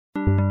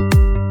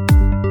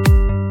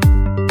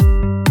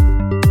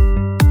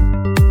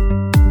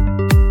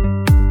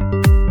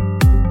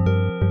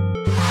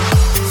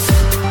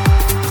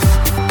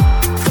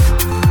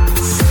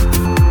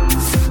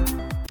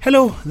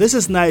Hello, this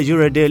is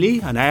Nigeria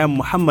Daily and I am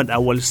Muhammad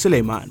Awal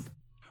Suleiman.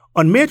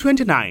 On May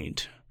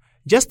 29th,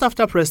 just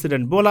after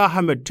President Bola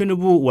Ahmed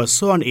Tinubu was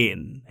sworn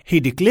in,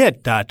 he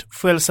declared that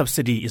fuel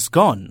subsidy is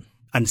gone.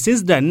 And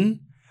since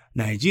then,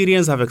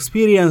 Nigerians have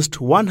experienced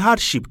one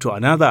hardship to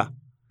another.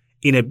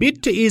 In a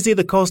bid to ease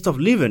the cost of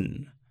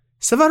living,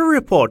 several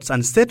reports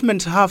and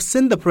statements have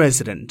seen the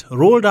president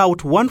rolled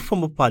out one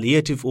form of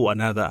palliative or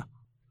another.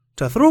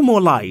 To throw more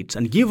light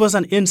and give us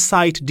an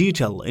insight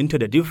detail into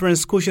the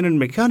different cushioning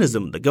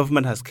mechanism the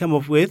government has come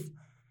up with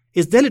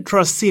is Daily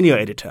Trust Senior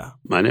Editor.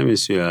 My name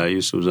is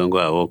Yusuf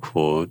Zango. I work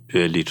for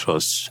Daily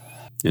Trust.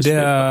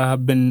 There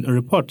have been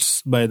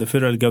reports by the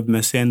federal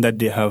government saying that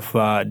they have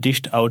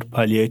dished out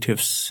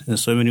palliatives on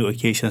so many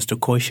occasions to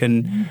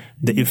cushion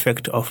the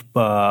effect of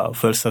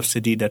fuel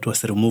subsidy that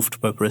was removed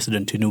by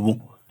President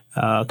Tinubu.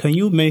 Can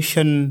you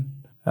mention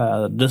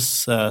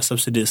these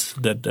subsidies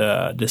that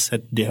they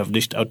said they have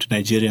dished out to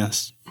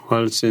Nigerians?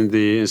 Well, since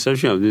the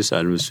inception of this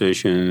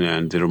administration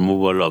and the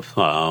removal of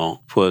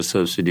fuel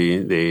subsidy,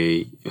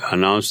 they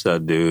announced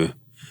that they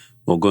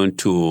were going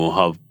to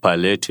have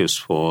palliatives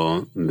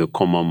for the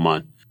common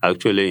man.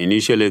 Actually,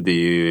 initially,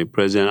 the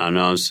president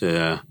announced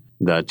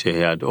that he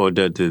had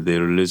ordered the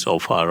release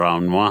of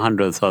around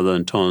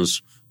 100,000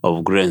 tons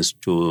of grains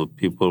to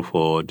people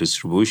for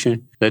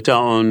distribution. Later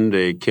on,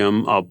 they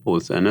came up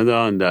with another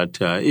one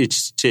that each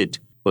state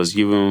was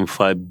given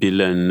 5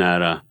 billion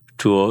naira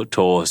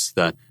towards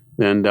that.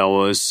 Then there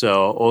was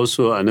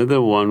also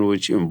another one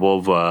which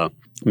involved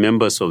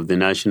members of the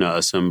National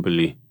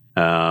Assembly.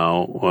 There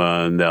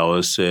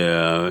was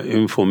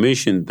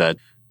information that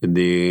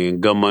the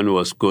government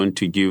was going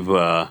to give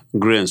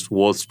grants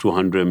worth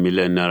 200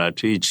 million naira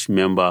to each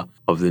member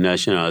of the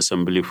National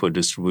Assembly for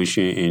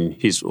distribution in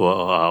his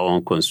or her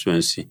own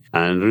constituency.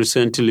 And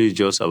recently,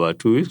 just about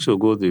 2 weeks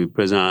ago, the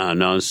president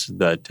announced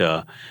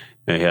that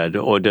he had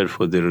ordered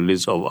for the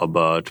release of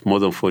about more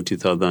than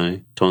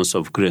 40,000 tons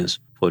of grains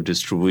for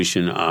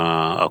distribution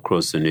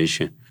across the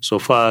nation. So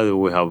far,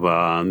 we have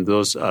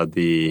those are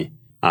the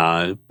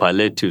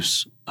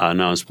palliatives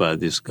announced by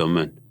this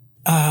government.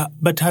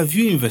 But have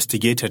you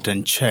investigated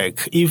and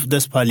checked if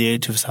those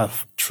palliatives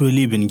have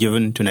truly been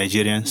given to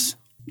Nigerians?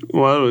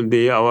 Well,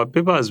 our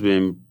paper has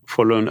been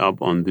following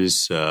up on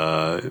this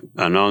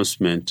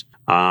announcement.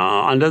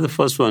 Under the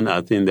first one,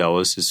 I think there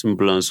was a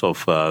semblance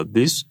of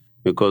this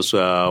because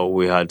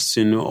we had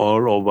seen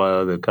all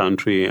over the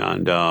country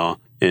and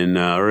in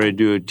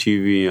radio,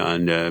 TV,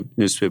 and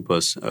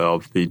newspapers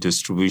of the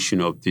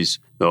distribution of this.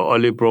 The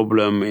only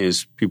problem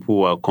is people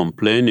were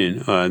complaining.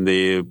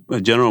 The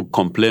general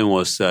complaint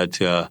was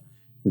that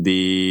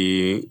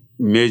the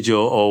major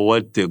or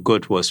what they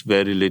got was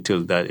very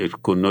little, that it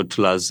could not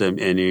last them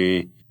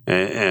any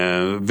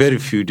very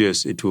few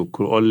days. It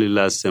could only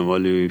last them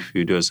only a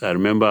few days. I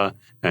remember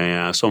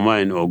somewhere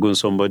in Ogun,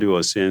 somebody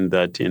was saying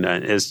that in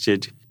an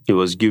estate, he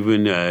was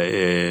given,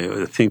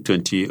 I think,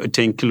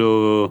 10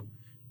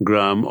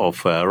 kilogram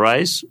of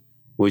rice,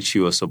 which he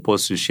was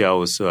supposed to share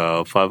with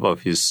 5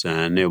 of his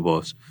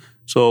neighbors.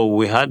 So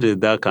we had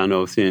that kind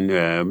of thing,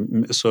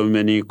 so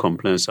many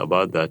complaints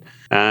about that.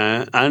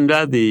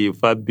 Under the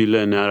 5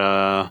 billion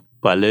naira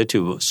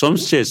palliative, some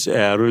states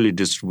really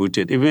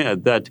distributed. Even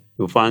at that,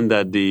 you find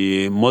that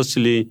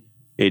mostly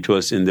it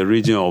was in the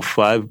region of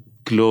 5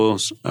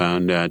 kilos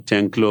and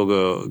 10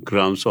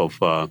 kilograms of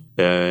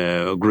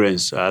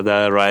grains,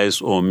 either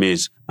rice or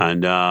maize.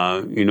 And,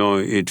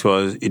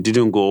 it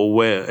didn't go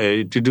well.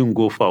 It didn't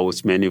go far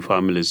with many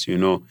families,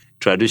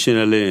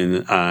 Traditionally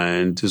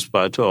in this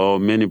part or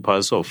many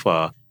parts of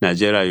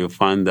Nigeria, you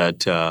find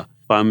that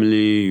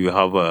family, you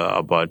have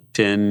about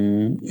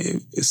 10,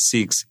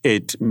 6,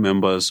 8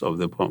 members of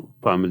the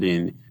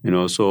family.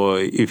 So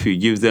if you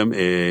give them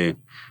a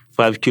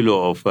 5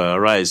 kilo of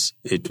rice,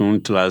 it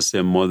won't last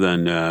them more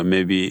than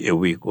maybe a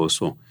week or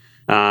so.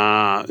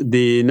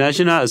 The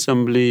National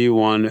Assembly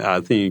one, I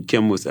think,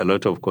 came with a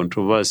lot of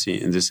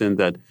controversy in the sense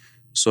that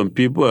some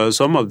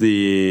of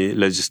the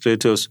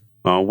legislators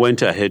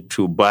went ahead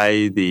to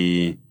buy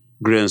the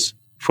grains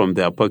from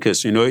their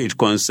pockets. It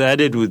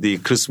coincided with the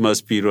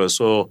Christmas period.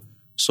 So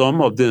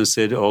some of them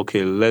said,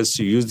 okay, let's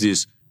use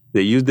this.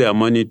 They used their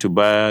money to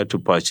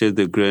purchase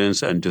the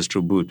grains and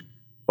distribute.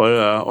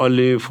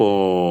 Only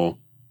for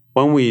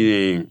when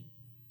we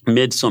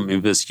made some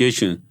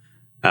investigation,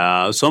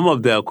 some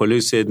of their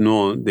colleagues said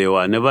no, they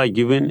were never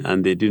given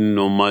and they didn't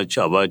know much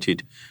about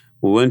it.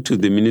 We went to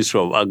the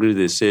Ministry of Agri,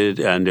 they said,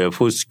 and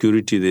Food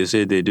Security, they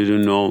said they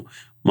didn't know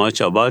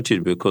much about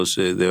it because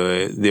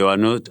they were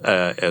not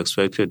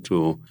expected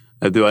to.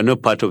 They were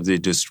not part of the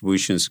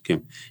distribution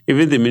scheme.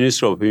 Even the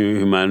Minister of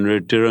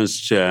Humanitarian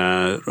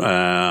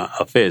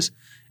Affairs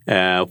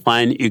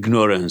find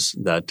ignorance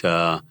that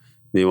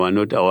they were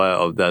not aware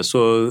of that.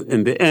 So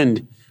in the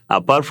end,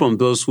 apart from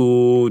those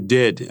who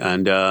did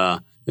and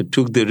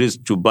took the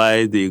risk to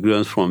buy the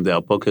grains from their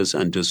pockets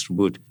and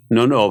distribute,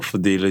 none of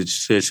the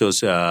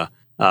legislators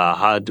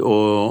had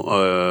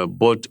or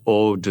bought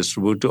or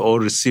distributed or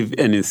received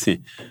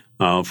anything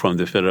from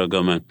the federal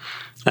government.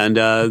 And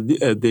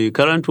the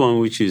current one,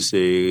 which is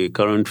a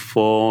current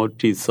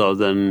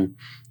 40,000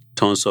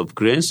 tons of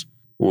grains,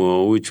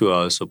 which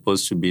were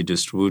supposed to be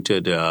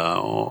distributed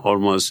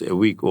almost a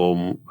week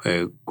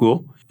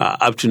ago.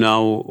 Up to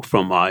now,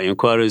 from our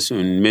inquiries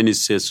in many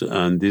states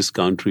in this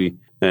country,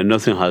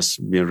 nothing has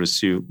been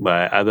received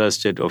by other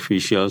state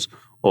officials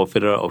or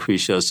federal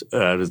officials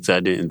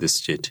residing in the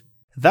state.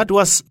 That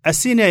was a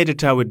senior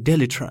editor with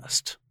Daily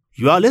Trust.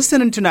 You are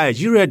listening to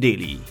Nigeria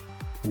Daily.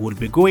 We'll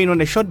be going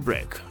on a short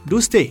break. Do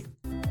stay.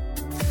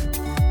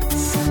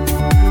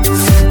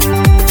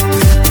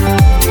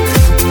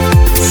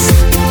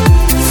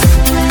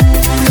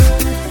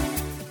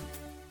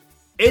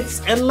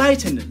 It's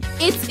enlightening.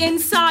 It's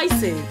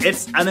incisive.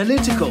 It's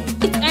analytical.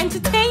 It's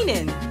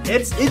entertaining.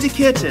 It's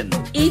educating.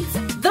 It's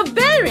The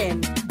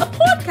Bearing, a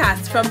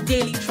podcast from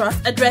Daily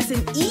Trust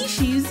addressing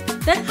issues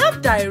that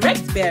have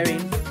direct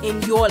bearing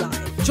in your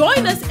life.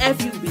 Join us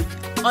every week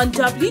on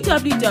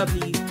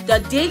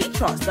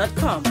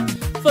www.dailytrust.com.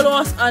 Follow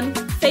us on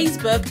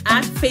Facebook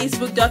at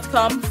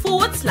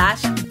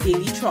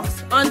facebook.com/Daily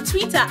Trust, on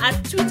Twitter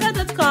at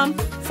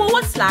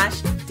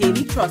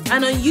twitter.com/Daily Trust,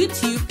 and on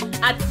YouTube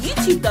at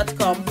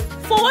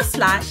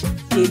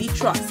youtube.com/Daily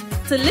Trust.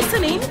 To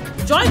listen in,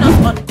 join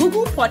us on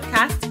Google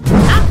Podcasts,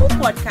 Apple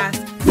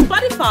Podcasts,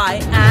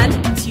 Spotify, and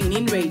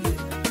TuneIn Radio.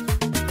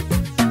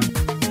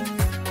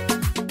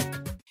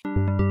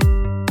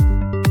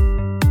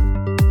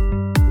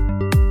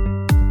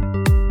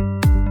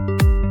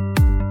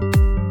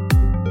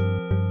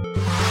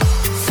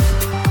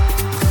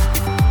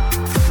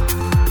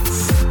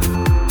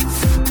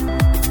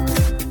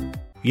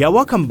 Yeah,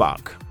 welcome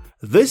back.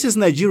 This is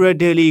Nigeria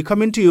Daily,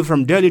 coming to you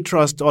from Daily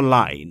Trust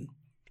Online.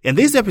 In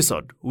this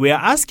episode, we are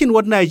asking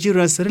what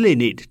Nigerians really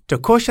need to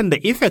cushion the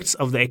effects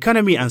of the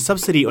economy and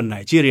subsidy on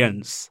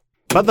Nigerians.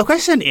 But the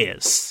question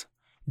is,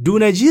 do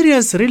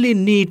Nigerians really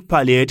need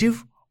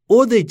palliative,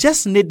 or they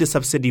just need the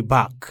subsidy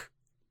back?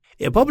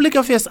 A public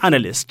affairs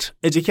analyst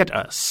educate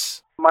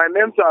us. My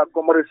name's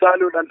Comrade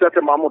Salud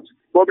Antete Mahmoud,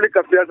 public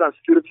affairs and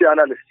security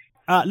analyst.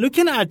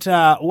 Looking at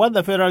what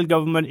the federal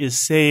government is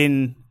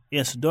saying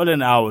is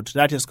doling out,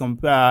 that is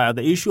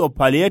the issue of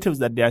palliatives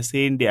that they are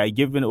saying they are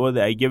given or they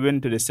are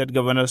given to the state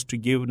governors to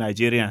give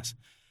Nigerians.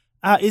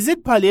 Is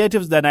it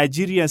palliatives that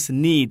Nigerians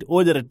need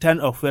or the return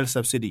of fuel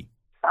subsidy?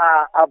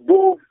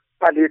 Above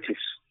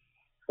palliatives.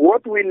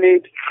 What we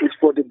need is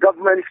for the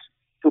government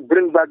to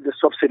bring back the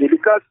subsidy,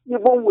 because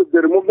even with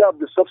the removal of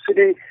the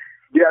subsidy,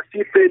 they are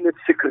still paying it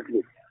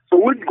secretly. So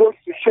which goes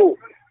to show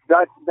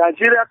that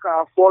Nigeria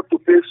can afford to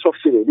pay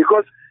subsidy,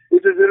 because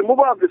it is the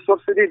removal of the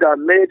subsidy that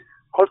made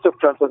cost of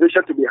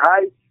transportation to be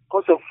high,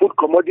 cost of food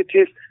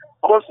commodities,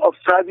 cost of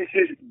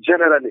services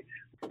generally.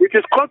 It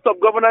is cost of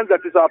governance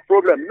that is our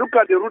problem. Look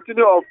at the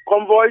routine of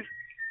convoys,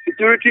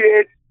 security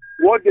aid,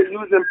 what they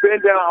use in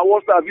paying them, and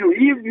what have you.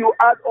 If you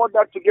add all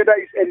that together,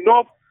 it's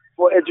enough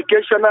for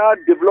educational,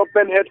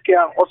 development,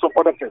 healthcare, and also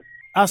other things.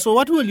 So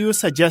what will you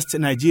suggest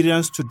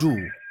Nigerians to do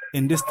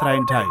in this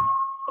trying time?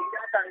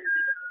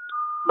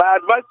 My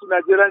advice to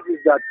Nigerians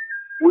is that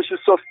we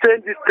should sustain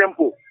this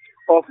tempo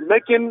of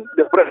making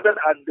the president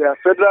at the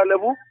federal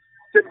level,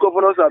 state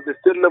governors at the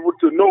state level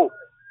to know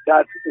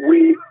that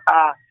we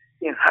are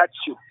in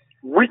hardship,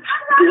 which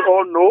they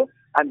all know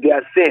and they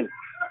are saying.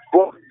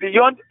 But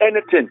beyond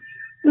anything,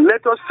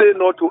 let us say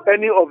no to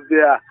any of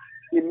their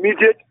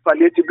immediate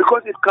palliative,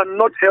 because it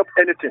cannot help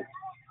anything.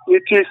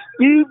 It is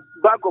if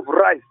bag of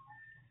rice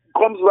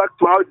comes back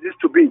to how it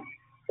used to be.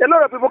 A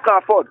lot of people can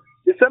afford.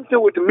 The same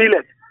thing with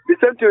millet, the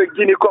same thing with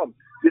guinea corn,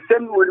 the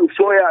same with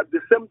soya, the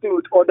same thing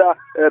with other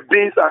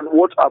beans and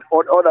what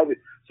other ways.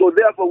 So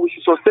therefore, we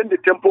should sustain the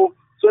tempo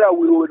so that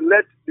we will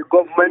let the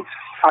government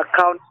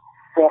account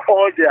for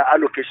all their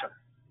allocations,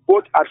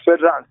 both at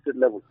federal and state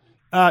level.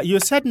 You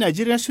said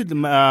Nigerians should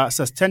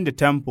sustain the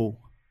tempo.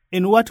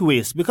 In what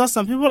ways? Because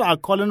some people are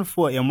calling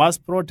for a mass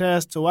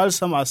protest, while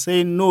some are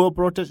saying no,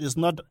 protest is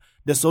not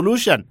the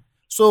solution.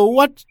 So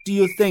what do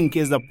you think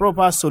is the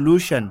proper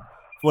solution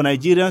for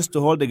Nigerians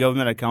to hold the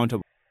government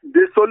accountable?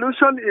 The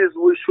solution is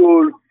we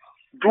should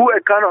do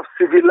a kind of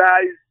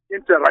civilized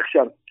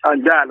interaction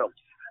and dialogue.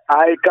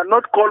 I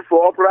cannot call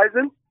for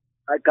uprising.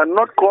 I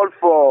cannot call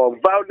for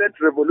violent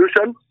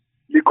revolution,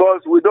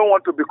 because we don't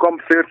want to become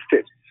failed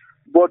state.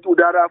 But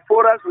there are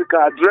forums we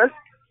can address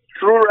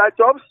through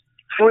write-ups,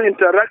 through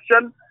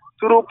interaction,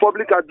 through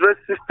public address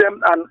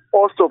system, and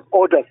also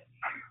others.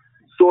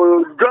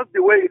 So just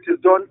the way it is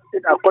done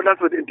in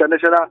accordance with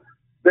international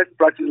best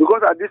practice,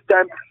 because at this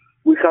time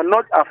we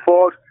cannot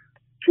afford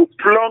to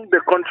plunge the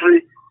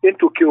country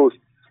into chaos.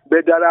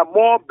 But there are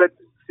more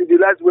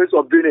civilized ways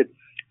of doing it.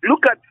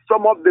 Look at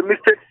some of the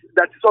mistakes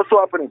that is also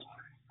happening.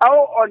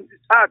 How on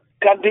earth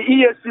can the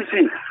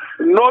EFCC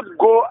not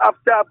go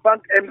after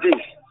bank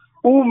MDs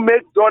who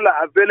make dollar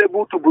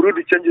available to bureau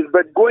de changes,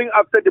 but going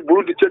after the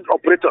bureau de change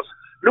operators?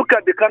 Look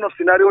at the kind of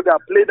scenario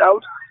that played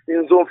out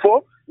in Zone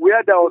 4,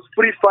 where there was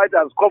free fight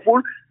and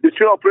scuffle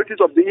between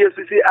operators of the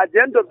EFCC. At the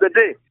end of the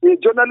day, a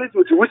journalist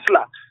with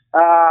Whistler,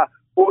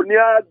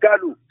 Onia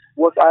Galu,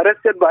 was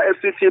arrested by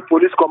FCC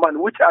Police Command,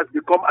 which has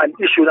become an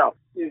issue now.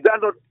 Is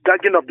that not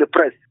gagging of the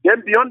press?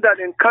 Then beyond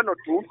that, in Kano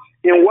too,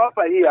 in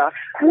Wafa here,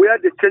 where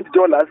they changed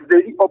dollars,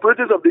 the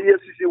operators of the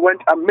EFCC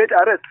went and made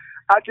arrests.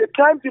 At the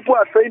time, people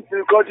are saying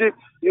because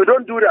you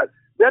don't do that.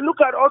 Then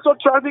look at also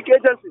traffic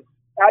agencies.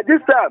 At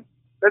this time,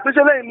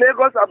 especially in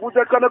Lagos,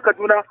 Abuja, Kano,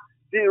 Kaduna,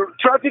 the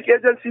traffic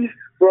agencies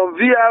from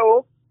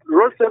VIO,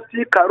 Road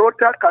Safety,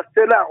 Carota,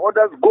 Castella, and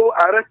others go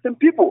arresting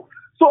people.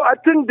 So I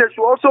think they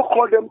should also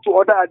call them to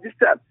order at this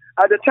time.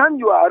 At the time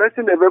you are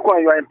arresting a vehicle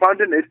and you are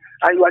impounding it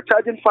and you are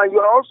charging fine, you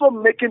are also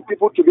making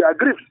people to be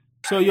aggrieved.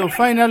 So your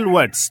final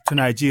words to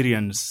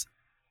Nigerians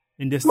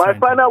in this My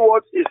time? final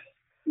words is,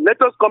 let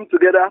us come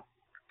together,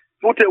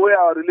 put away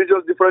our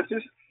religious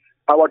differences,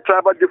 our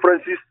tribal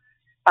differences,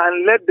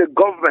 and let the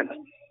government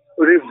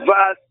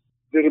reverse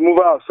the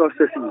removal of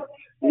subsidy.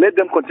 Let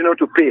them continue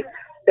to pay.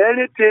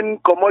 Anything,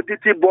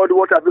 commodity board,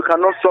 whatever, you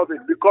cannot solve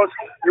it because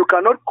you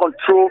cannot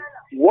control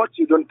what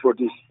you don't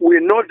produce. We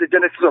know the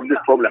genesis of this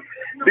problem.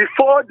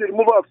 Before the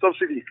removal of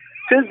subsidy,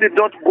 things did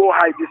not go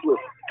high this way.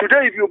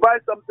 Today, if you buy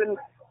something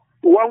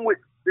 1 week,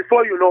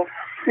 before you know,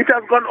 it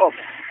has gone up.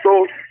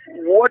 So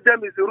what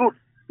them is the root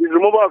is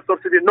removal of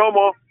subsidy, no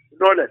more,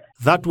 no less.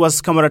 That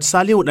was Comrade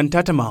Salihu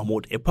Dantata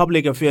Mahmoud, a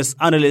public affairs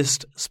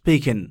analyst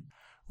speaking.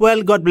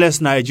 Well, God bless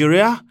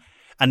Nigeria.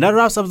 And that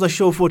wraps up the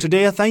show for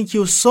today. Thank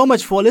you so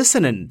much for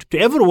listening. To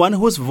everyone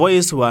whose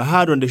voice were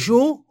heard on the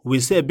show, we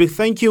say a big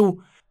thank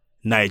you.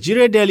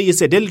 Nigeria Daily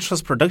is a Daily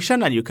Trust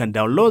production, and you can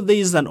download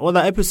these and other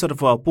episodes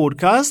of our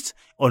podcast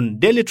on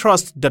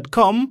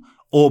dailytrust.com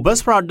or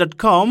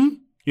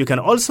buzzsprout.com. You can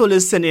also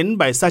listen in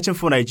by searching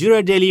for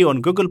Nigeria Daily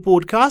on Google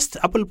Podcast,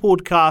 Apple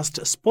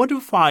Podcast,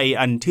 Spotify,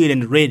 and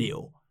TuneIn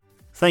Radio.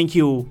 Thank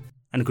you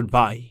and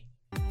goodbye.